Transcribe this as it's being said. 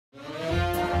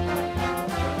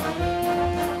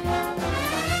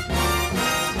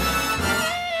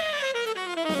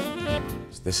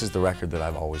This is the record that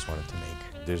I've always wanted to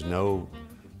make. There's no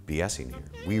BSing here.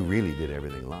 We really did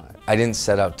everything live. I didn't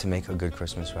set out to make a good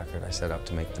Christmas record. I set out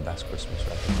to make the best Christmas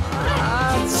record.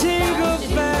 Jingle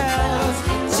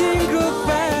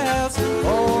bells,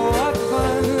 oh what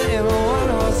fun in a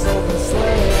one-horse open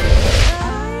sleigh.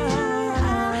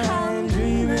 I'm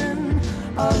dreaming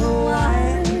of a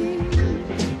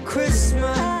white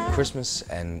Christmas. Christmas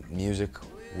and music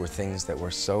were things that were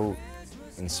so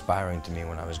inspiring to me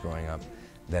when I was growing up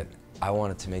that I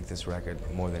wanted to make this record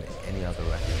more than any other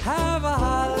record. Have a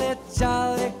holly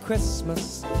jolly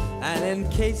Christmas, and in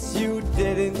case you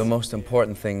didn't... The most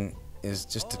important thing is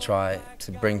just to try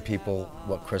to bring people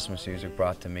what Christmas music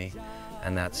brought to me,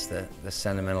 and that's the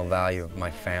sentimental value of my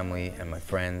family and my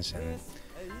friends,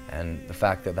 and the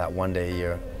fact that one day a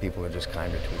year people are just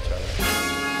kinder to each other.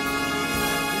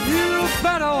 You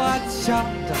better watch out,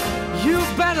 you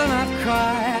better not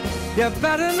cry, you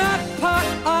better not pout,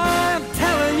 I'm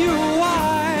telling you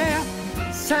why.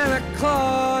 Santa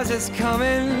Claus is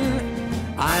coming,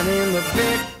 I mean the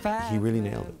big fat... He really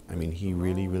nailed it. I mean, he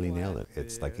really, really nailed it.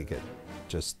 It's like you get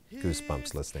just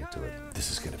goosebumps listening to it.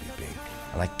 This is gonna be big.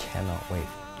 And I cannot wait.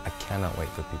 I cannot wait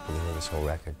for people to hear this whole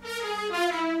record.